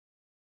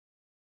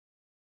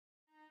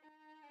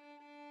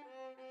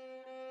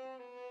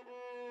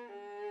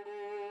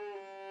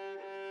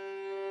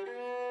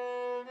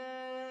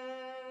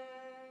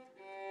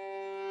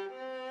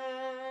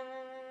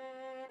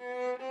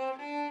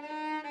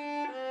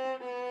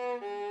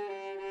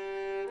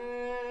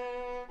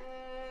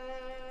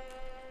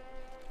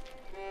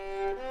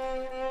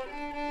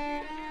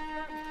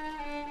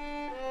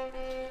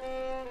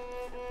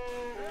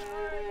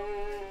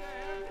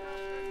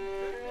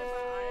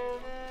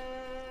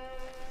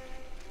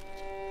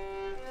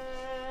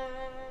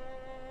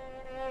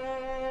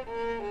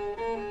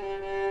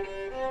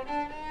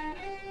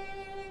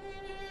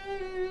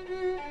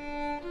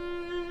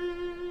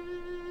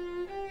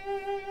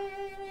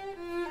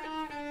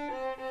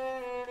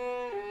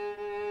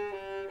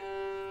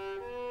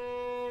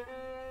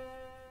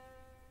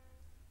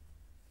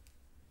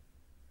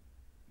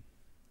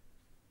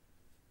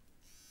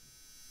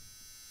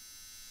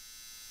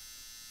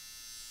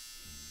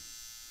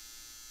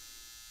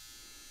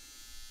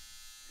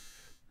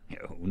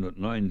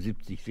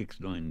179,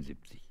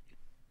 679.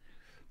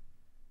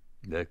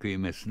 Daar kun je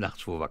me 's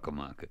nachts voor wakker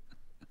maken.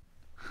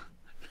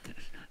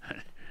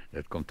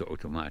 Dat komt er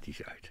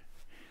automatisch uit.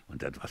 Want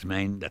dat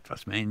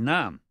was mijn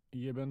naam.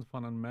 Je bent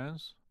van een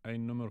mens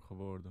een nummer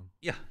geworden.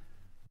 Ja,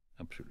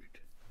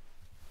 absoluut.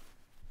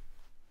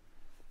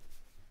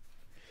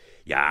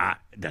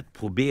 Ja, dat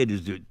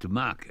probeerden ze te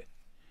maken.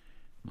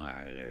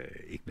 Maar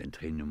ik ben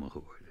geen nummer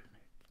geworden.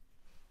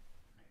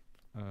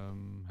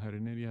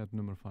 Herinner je het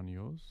nummer van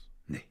Jos?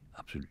 Nee,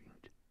 absoluut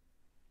niet.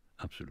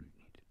 Absoluut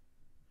niet.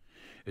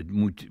 Het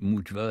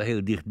moet wel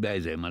heel dichtbij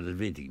zijn, maar dat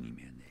weet ik niet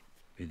meer. Nee,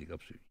 weet ik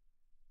absoluut niet.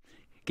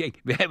 Kijk,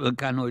 we hebben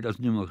elkaar nooit als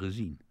nummer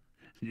gezien.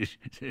 Dus,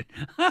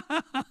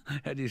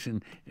 het is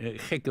een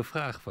gekke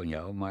vraag van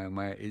jou, maar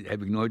daar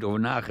heb ik nooit over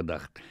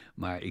nagedacht.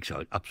 Maar ik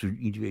zou absoluut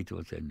niet weten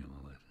wat zijn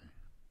nummer was.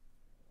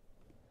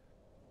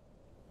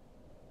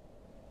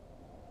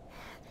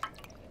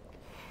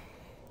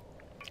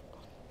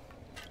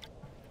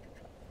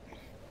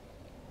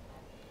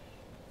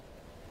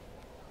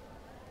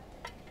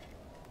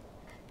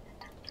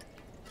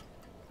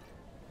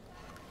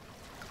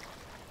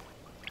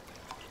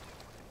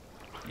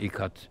 Ik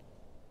had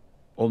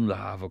om de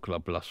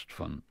haverklap last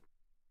van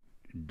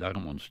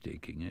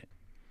darmontstekingen.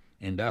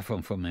 En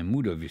daarvan van mijn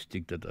moeder wist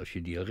ik dat als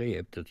je diarree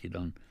hebt, dat je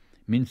dan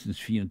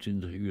minstens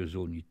 24 uur,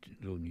 zo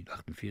niet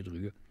 48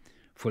 uur,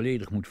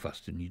 volledig moet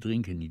vasten. Niet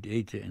drinken, niet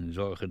eten en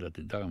zorgen dat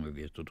de darmen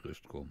weer tot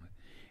rust komen.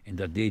 En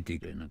dat deed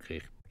ik en dan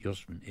kreeg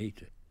Jos mijn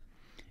eten.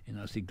 En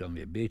als ik dan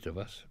weer beter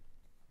was,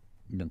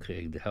 dan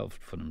kreeg ik de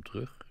helft van hem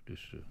terug.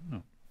 Dus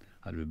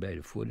hadden we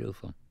beide voordeel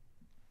van.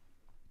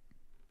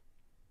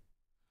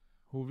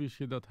 Hoe wist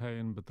je dat hij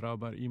een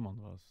betrouwbaar iemand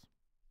was?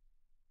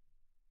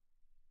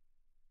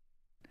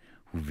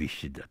 Hoe wist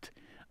je dat?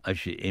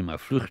 Als je eenmaal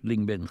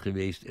vluchteling bent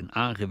geweest en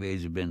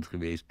aangewezen bent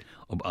geweest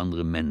op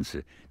andere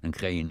mensen, dan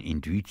krijg je een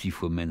intuïtie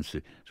voor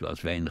mensen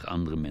zoals weinig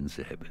andere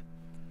mensen hebben.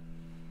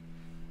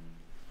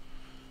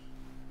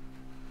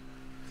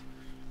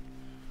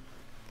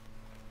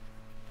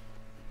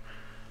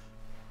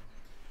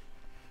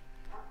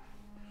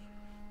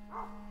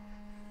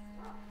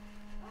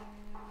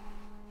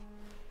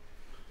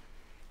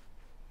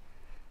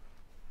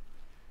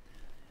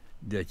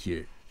 Dat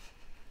je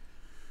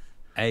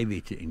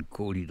eiwitten in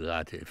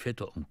koolhydraten en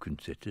vetten om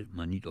kunt zetten,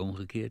 maar niet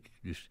omgekeerd.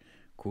 Dus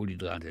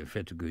koolhydraten en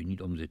vetten kun je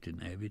niet omzetten in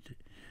eiwitten.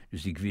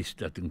 Dus ik wist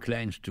dat een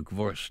klein stuk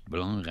worst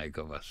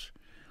belangrijker was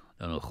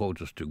dan een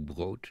groter stuk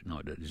brood.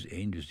 Nou, dat is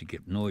één. Dus ik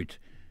heb nooit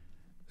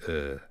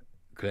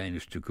kleine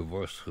stukken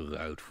worst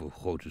geruild voor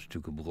grote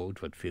stukken brood,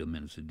 wat veel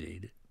mensen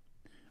deden.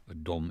 Wat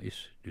dom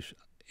is, dus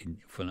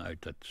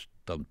vanuit dat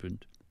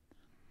standpunt.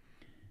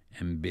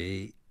 En B,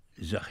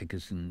 zag ik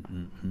eens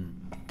een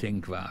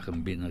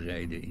tankwagen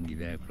binnenrijden in die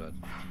werkplaats.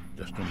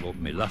 Daar stond op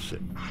melasse.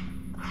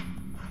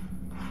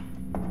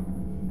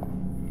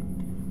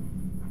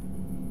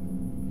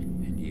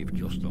 En die heeft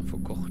Jos dan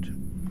verkocht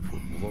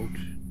voor brood.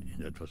 En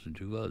dat was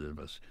natuurlijk wel, dat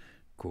was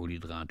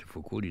koolhydraten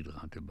voor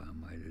koolhydraten. Maar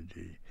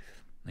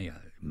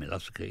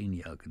melasse kreeg je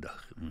niet elke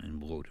dag. En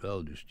brood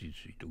wel, dus die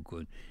ziet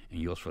ook. En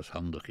Jos was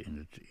handig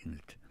in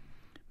het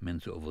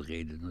mensen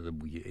overreden, nou, dat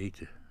moet je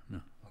eten.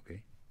 Nou,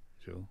 oké,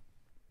 zo.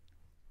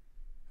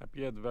 Heb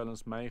je het wel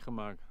eens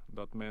meegemaakt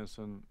dat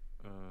mensen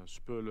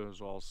spullen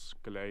zoals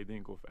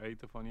kleding of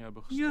eten van je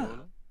hebben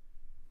gestolen?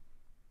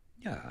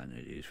 Ja, dat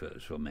is wel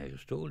van mij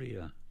gestolen,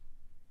 ja.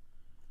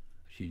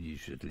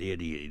 Dat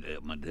leerde je,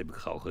 maar dat heb ik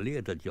gauw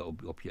geleerd, dat je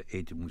op je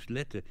eten moest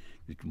letten.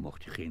 Dus toen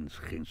mocht je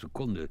geen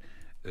seconde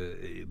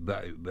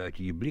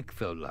buiten je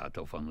blikveld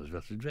laten, of anders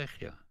was het weg,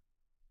 ja.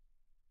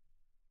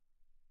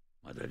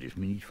 Maar dat is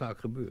me niet vaak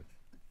gebeurd.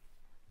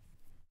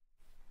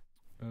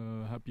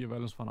 Heb je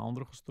wel eens van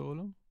anderen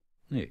gestolen?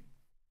 Nee.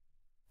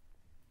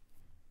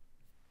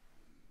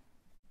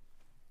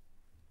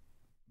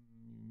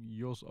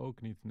 Jos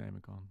ook niet, neem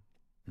ik aan.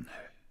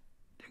 Nee,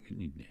 denk het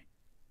niet, nee.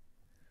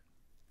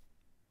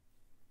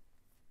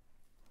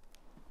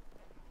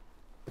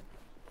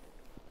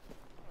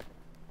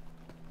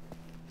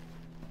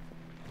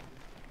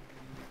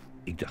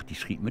 Ik dacht, die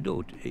schiet me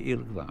dood,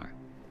 eerlijk waar.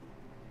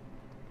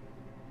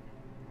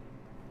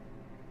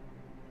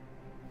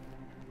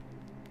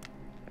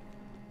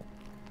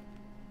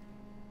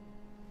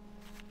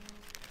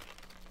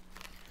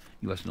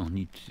 Die was nog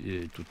niet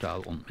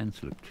totaal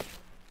ontmenselijkt.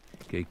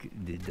 Kijk,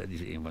 dat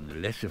is een van de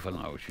lessen van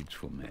Auschwitz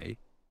voor mij.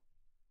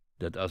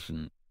 Dat als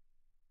een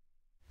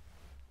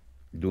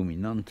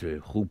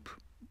dominante groep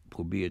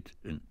probeert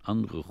een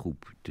andere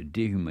groep te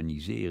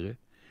dehumaniseren,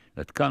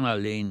 dat kan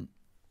alleen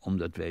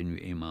omdat wij nu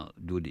eenmaal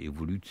door de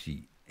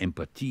evolutie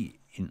empathie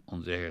in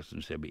onze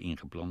hersens hebben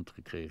ingeplant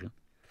gekregen.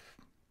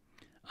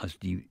 Als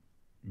die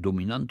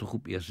dominante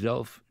groep eerst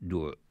zelf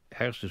door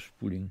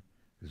hersenspoeling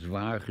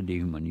zwaar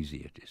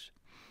gedehumaniseerd is.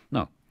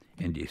 Nou,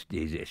 en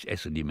deze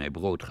SS'er die mij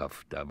brood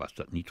gaf, daar was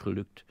dat niet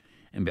gelukt.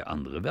 En bij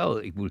anderen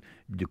wel.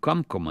 De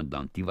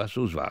kampcommandant die was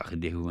zo zwaar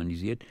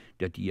gedehumaniseerd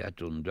dat hij had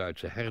een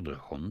Duitse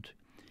herderhond.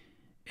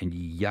 En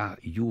die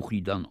joeg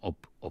hij dan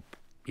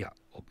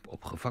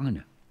op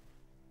gevangenen.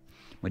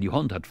 Maar die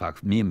hond had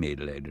vaak meer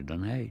medelijden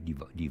dan hij,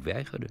 die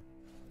weigerde.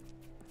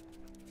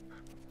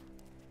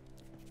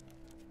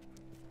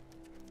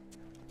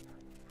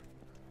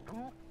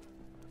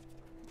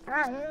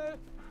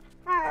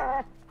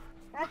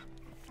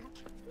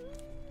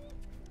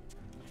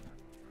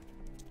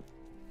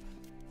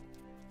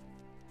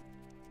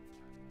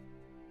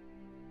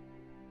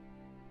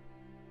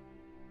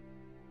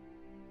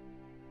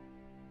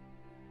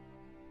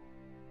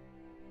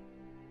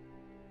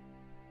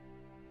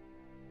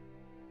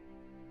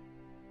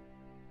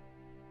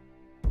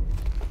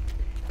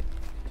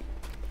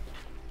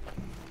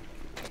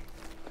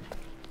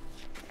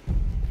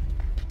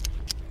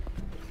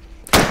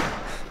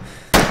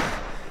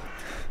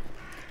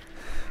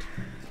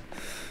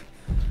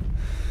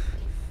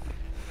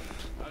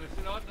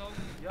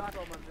 Ja,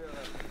 doch, man wäre.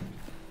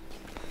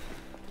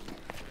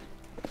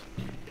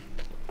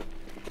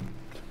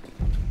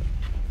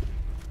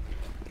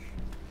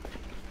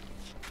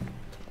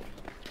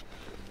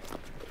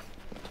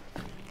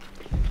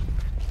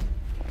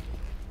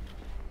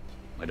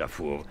 Maar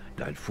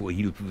daarvoor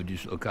hielpen we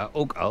dus elkaar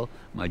ook al.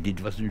 Maar dit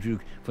was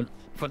natuurlijk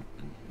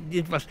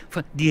dit was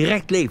van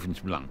direct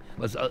levensbelang.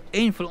 Als al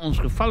één van ons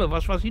gevallen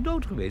was hij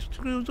dood geweest.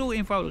 Zo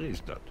eenvoudig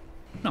is dat.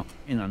 Nou,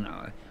 en dan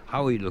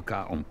hou je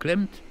elkaar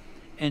omklemd.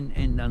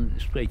 En dan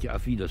spreek je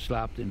af wie er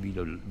slaapt en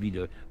wie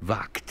er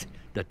waakt.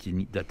 Dat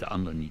de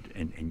ander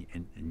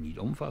niet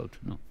omvalt.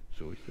 Nou,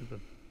 zo is dat.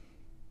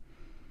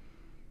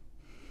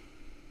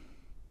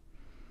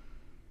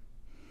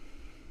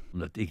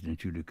 Omdat ik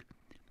natuurlijk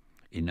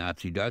in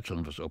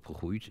Nazi-Duitsland was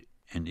opgegroeid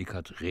en ik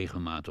had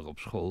regelmatig op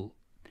school,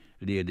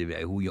 leerden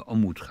wij hoe je om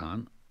moet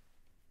gaan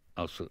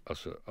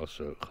als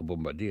er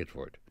gebombardeerd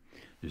wordt.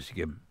 Dus ik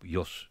heb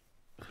Jos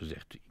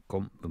gezegd,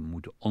 kom, we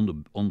moeten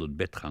onder het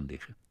bed gaan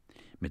liggen,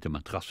 met de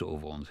matrassen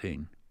over ons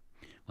heen.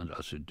 Want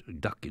als het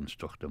dak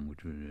instort, dan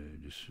moeten we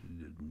dus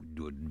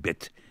door het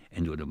bed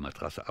en door de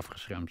matrassen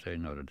afgeschermd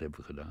zijn. Nou, dat hebben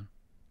we gedaan.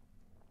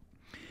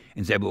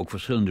 En ze hebben ook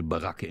verschillende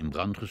barakken in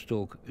brand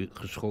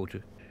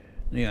geschoten.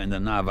 Nou ja, en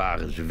daarna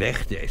waren ze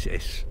weg, de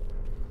SS.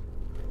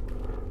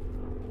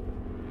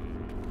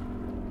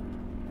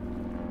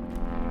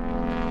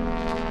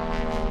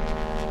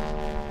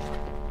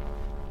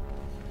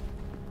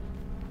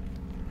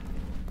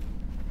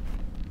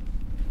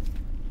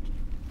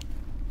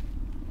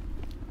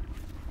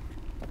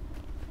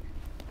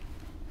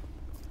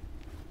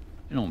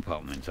 En op een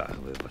bepaald moment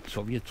zagen we wat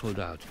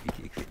Sovjet-soldaten.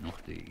 Ik weet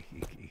nog,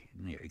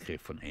 ik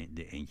kreeg van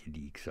de eentje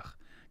die ik zag,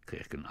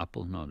 kreeg ik een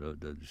appel. Nou,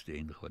 dat is het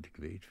enige wat ik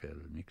weet,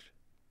 verder niks.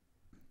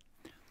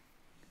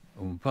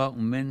 Op een bepaald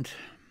moment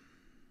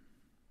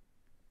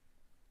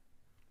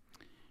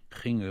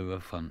gingen we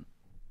van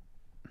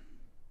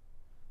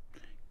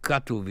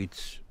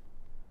Katowice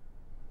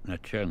naar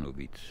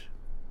Tjernowitz.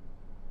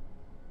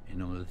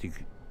 En omdat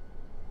ik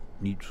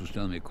niet zo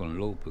snel meer kon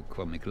lopen,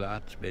 kwam ik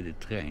laat bij de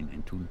trein.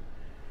 En toen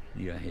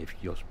heeft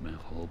Jos mij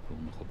geholpen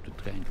om nog op de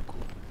trein te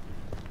komen.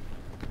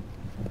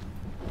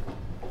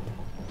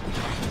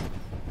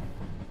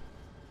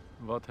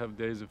 Wat heeft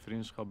deze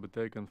vriendschap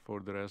betekend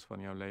voor de rest van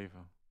jouw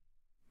leven?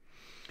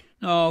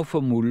 Nou,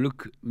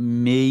 vermoedelijk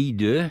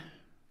mede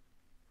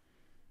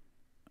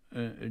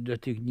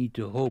dat ik niet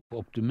de hoop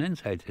op de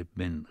mensheid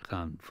ben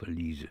gaan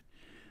verliezen.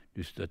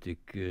 Dus dat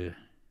ik...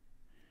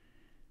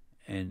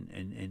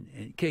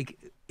 Kijk,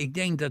 ik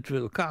denk dat we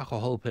elkaar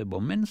geholpen hebben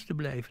om mens te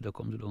blijven. Daar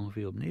komt het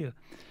ongeveer op neer.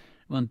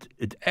 Want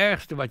het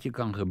ergste wat je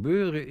kan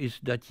gebeuren is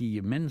dat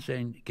je mens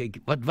zijn... Kijk,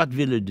 wat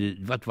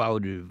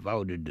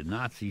wouden de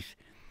nazi's?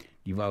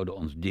 Die wouden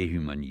ons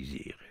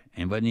dehumaniseren.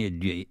 En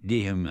wanneer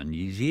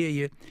dehumaniseer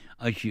je?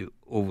 Als je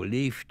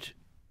overleeft,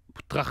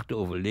 tracht te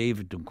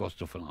overleven ten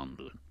koste van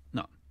anderen.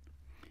 Nou,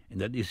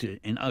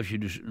 en als je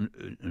dus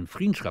een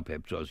vriendschap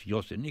hebt, zoals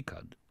Jos en ik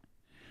hadden,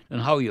 dan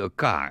hou je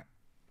elkaar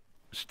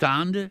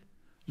staande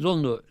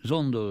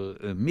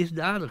zonder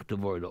misdadig te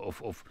worden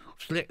of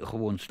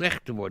gewoon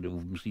slecht te worden.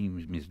 Of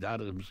misschien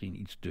misdadig is misschien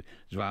iets te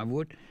zwaar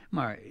woord,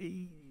 maar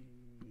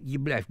je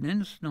blijft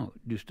mens. Nou,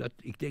 dus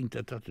ik denk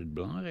dat dat het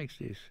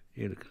belangrijkste is,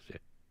 eerlijk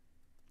gezegd.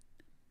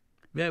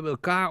 We hebben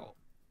elkaar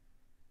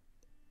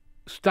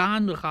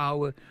staande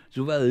gehouden,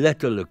 zowel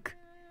letterlijk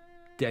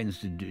tijdens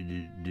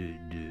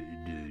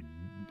de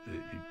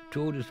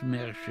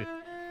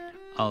todesmärsche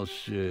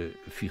als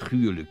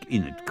figuurlijk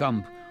in het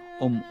kamp,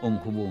 om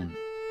gewoon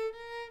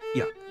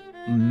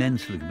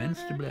menselijk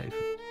mens te blijven.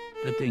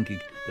 Dat denk ik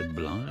dat het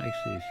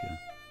belangrijkste is,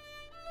 ja.